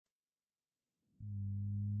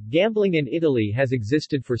Gambling in Italy has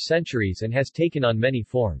existed for centuries and has taken on many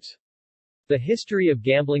forms. The history of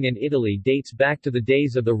gambling in Italy dates back to the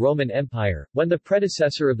days of the Roman Empire, when the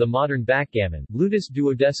predecessor of the modern backgammon, ludus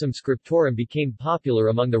duodecim scriptorum, became popular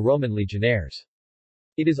among the Roman legionaries.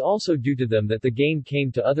 It is also due to them that the game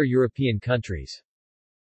came to other European countries.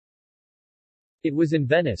 It was in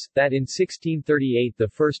Venice, that in 1638 the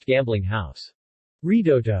first gambling house,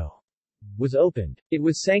 Ridotto, was opened. It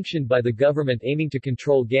was sanctioned by the government aiming to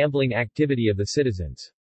control gambling activity of the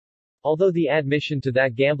citizens. Although the admission to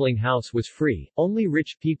that gambling house was free, only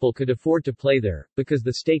rich people could afford to play there, because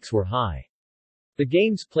the stakes were high. The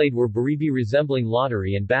games played were biribi resembling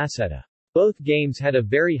lottery and bassetta. Both games had a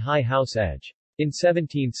very high house edge. In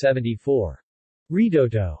 1774,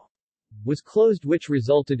 Ridotto was closed, which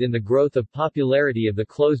resulted in the growth of popularity of the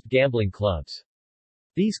closed gambling clubs.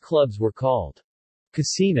 These clubs were called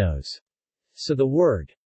casinos, so the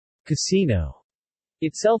word casino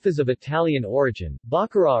itself is of Italian origin.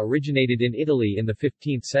 Baccarat originated in Italy in the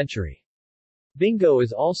 15th century. Bingo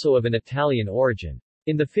is also of an Italian origin.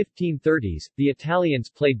 In the 1530s, the Italians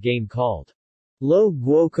played game called Lo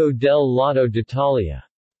Giuoco del Lotto d'Italia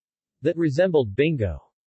that resembled bingo.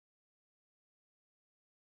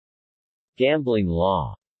 Gambling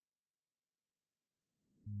law.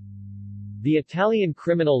 The Italian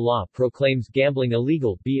criminal law proclaims gambling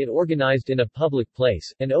illegal, be it organized in a public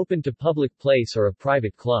place, an open to public place or a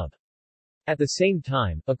private club. At the same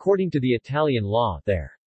time, according to the Italian law,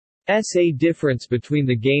 there is a difference between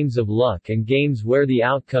the games of luck and games where the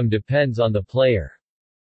outcome depends on the player's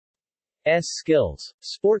skills.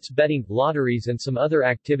 Sports betting, lotteries and some other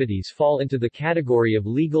activities fall into the category of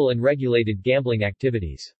legal and regulated gambling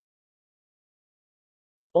activities.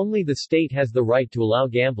 Only the state has the right to allow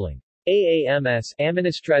gambling. AAMS,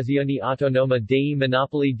 Amministrazione Autonoma dei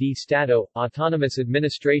Monopoli di Stato, Autonomous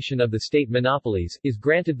Administration of the State Monopolies, is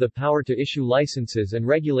granted the power to issue licenses and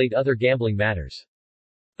regulate other gambling matters.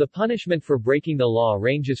 The punishment for breaking the law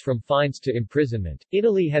ranges from fines to imprisonment.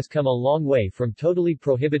 Italy has come a long way from totally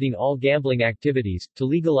prohibiting all gambling activities, to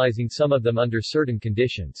legalizing some of them under certain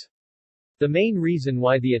conditions. The main reason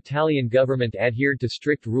why the Italian government adhered to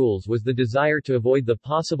strict rules was the desire to avoid the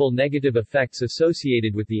possible negative effects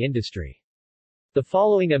associated with the industry. The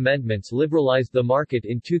following amendments liberalized the market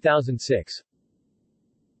in 2006.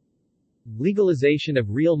 Legalization of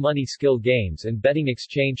real money skill games and betting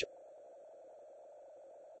exchange.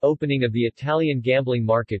 Opening of the Italian gambling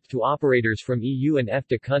market to operators from EU and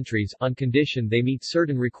EFTA countries, on condition they meet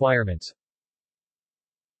certain requirements.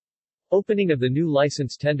 Opening of the new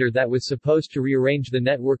license tender that was supposed to rearrange the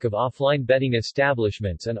network of offline betting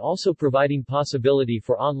establishments and also providing possibility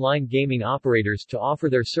for online gaming operators to offer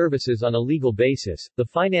their services on a legal basis. The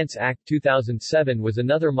Finance Act 2007 was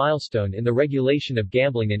another milestone in the regulation of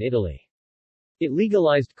gambling in Italy. It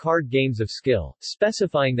legalized card games of skill,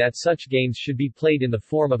 specifying that such games should be played in the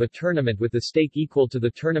form of a tournament with the stake equal to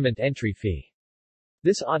the tournament entry fee.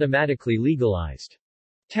 This automatically legalized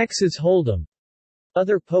Texas Hold'em.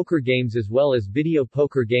 Other poker games as well as video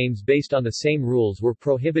poker games based on the same rules were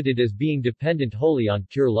prohibited as being dependent wholly on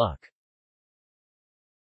pure luck.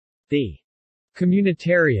 The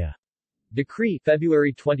Comunitaria Decree,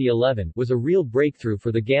 February 2011, was a real breakthrough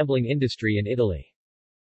for the gambling industry in Italy.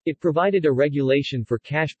 It provided a regulation for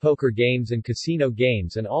cash poker games and casino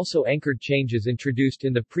games and also anchored changes introduced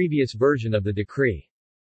in the previous version of the decree.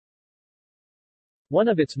 One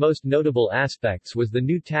of its most notable aspects was the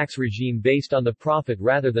new tax regime based on the profit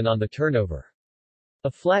rather than on the turnover. A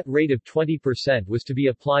flat rate of 20% was to be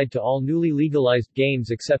applied to all newly legalized games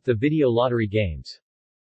except the video lottery games.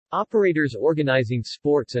 Operators organizing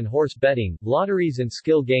sports and horse betting, lotteries and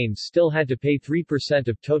skill games still had to pay 3%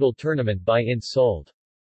 of total tournament buy-ins sold.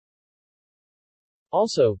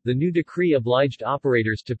 Also, the new decree obliged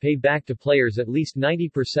operators to pay back to players at least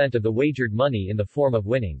 90% of the wagered money in the form of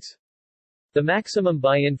winnings. The maximum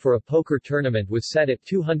buy-in for a poker tournament was set at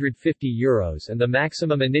 €250 and the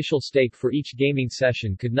maximum initial stake for each gaming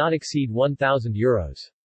session could not exceed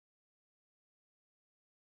 €1,000.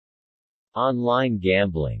 Online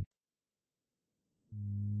gambling.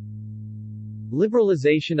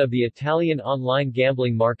 Liberalization of the Italian online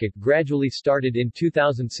gambling market gradually started in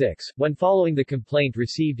 2006, when following the complaint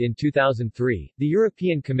received in 2003, the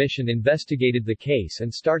European Commission investigated the case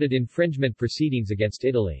and started infringement proceedings against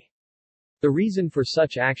Italy. The reason for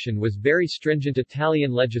such action was very stringent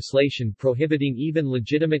Italian legislation prohibiting even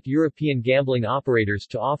legitimate European gambling operators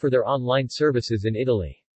to offer their online services in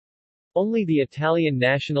Italy. Only the Italian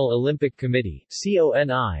National Olympic Committee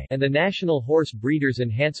 (CONI) and the National Horse Breeders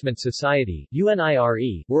Enhancement Society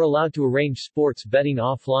 (UNIRE) were allowed to arrange sports betting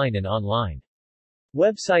offline and online.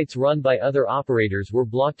 Websites run by other operators were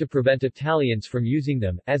blocked to prevent Italians from using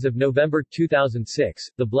them. As of November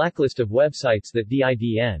 2006, the blacklist of websites that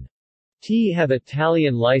didn't have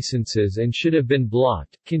Italian licenses and should have been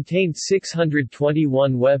blocked contained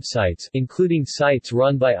 621 websites, including sites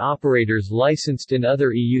run by operators licensed in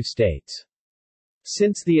other EU states.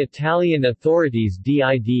 Since the Italian authorities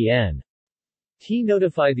didn't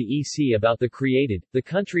notify the EC about the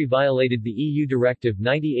country violated the EU Directive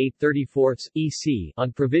 98/34/EC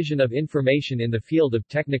on provision of information in the field of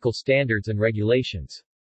technical standards and regulations.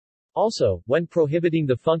 Also, when prohibiting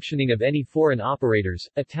the functioning of any foreign operators,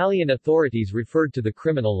 Italian authorities referred to the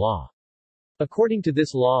criminal law. According to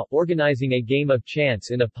this law, organizing a game of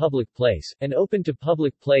chance in a public place, an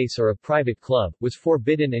open-to-public place or a private club, was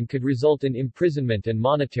forbidden and could result in imprisonment and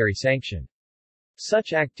monetary sanction.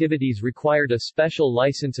 Such activities required a special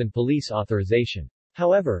license and police authorization.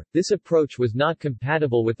 However, this approach was not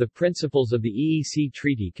compatible with the principles of the EEC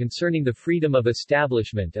Treaty concerning the freedom of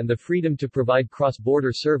establishment and the freedom to provide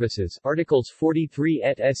cross-border services, Articles 43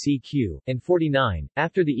 et seq. And 49.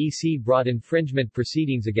 After the EC brought infringement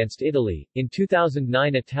proceedings against Italy, in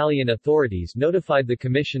 2009 Italian authorities notified the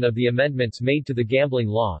Commission of the amendments made to the gambling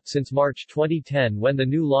law. Since March 2010, when the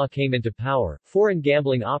new law came into power, foreign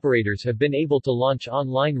gambling operators have been able to launch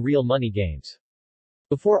online real money games.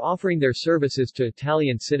 Before offering their services to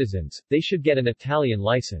Italian citizens, they should get an Italian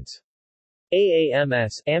license.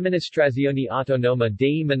 AAMS, Amministrazione Autonoma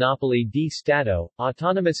dei Monopoli di Stato,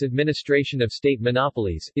 Autonomous Administration of State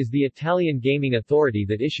Monopolies, is the Italian gaming authority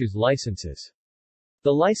that issues licenses.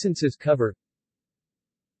 The licenses cover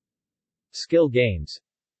skill games,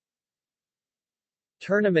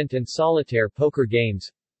 tournament and solitaire poker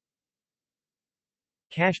games,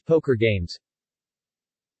 cash poker games,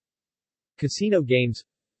 casino games,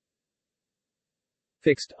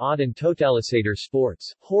 fixed odd and totalisator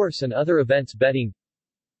sports, horse and other events betting,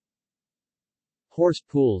 horse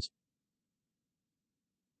pools.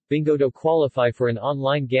 Bingo. To qualify for an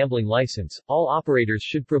online gambling license, all operators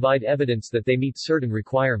should provide evidence that they meet certain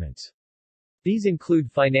requirements. These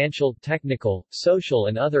include financial, technical, social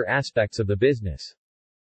and other aspects of the business.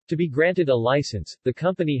 To be granted a license, the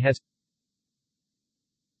company has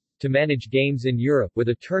to manage games in Europe with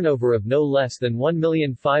a turnover of no less than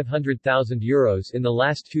 €1,500,000 in the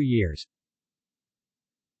last 2 years,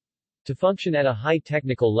 to function at a high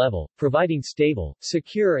technical level, providing stable,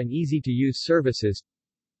 secure and easy-to-use services,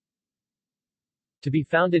 to be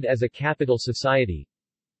founded as a capital society,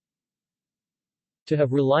 to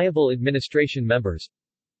have reliable administration members,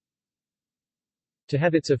 to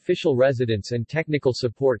have its official residence and technical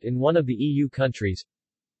support in one of the EU countries,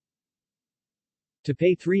 to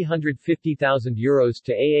pay €350,000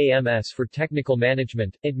 to AAMS for technical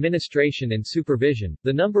management, administration and supervision.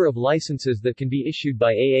 The number of licenses that can be issued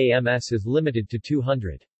by AAMS is limited to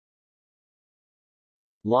 200.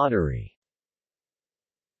 Lottery.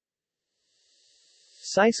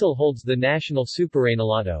 Sicily holds the National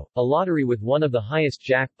Superenalotto, a lottery with one of the highest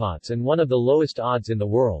jackpots and one of the lowest odds in the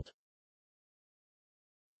world.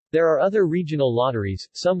 There are other regional lotteries,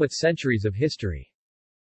 some with centuries of history.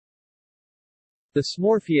 The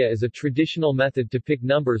smorfia is a traditional method to pick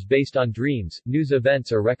numbers based on dreams, news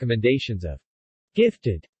events or recommendations of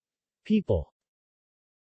gifted people.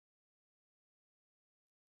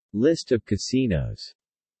 List of casinos.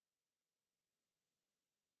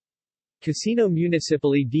 Casino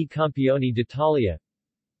Municipale di Campione d'Italia,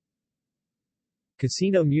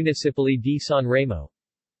 Casino Municipale di Sanremo,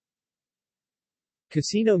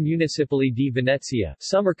 Casino Municipale di Venezia,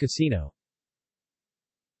 Summer Casino,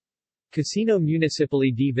 Casino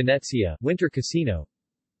Municipale di Venezia, Winter Casino,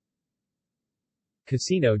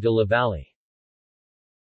 Casino della Valle.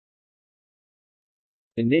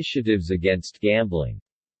 Initiatives against gambling.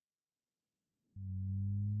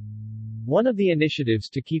 One of the initiatives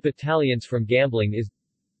to keep Italians from gambling is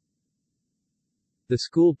the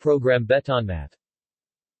school program Betonmath,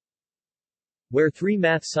 where 3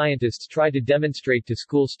 math scientists try to demonstrate to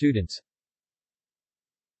school students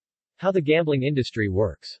how the gambling industry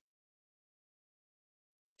works.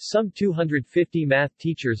 Some 250 math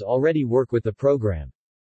teachers already work with the program.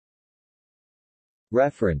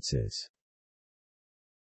 References.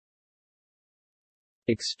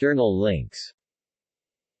 External links.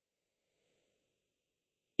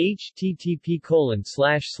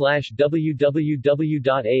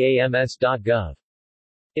 http://www.aams.gov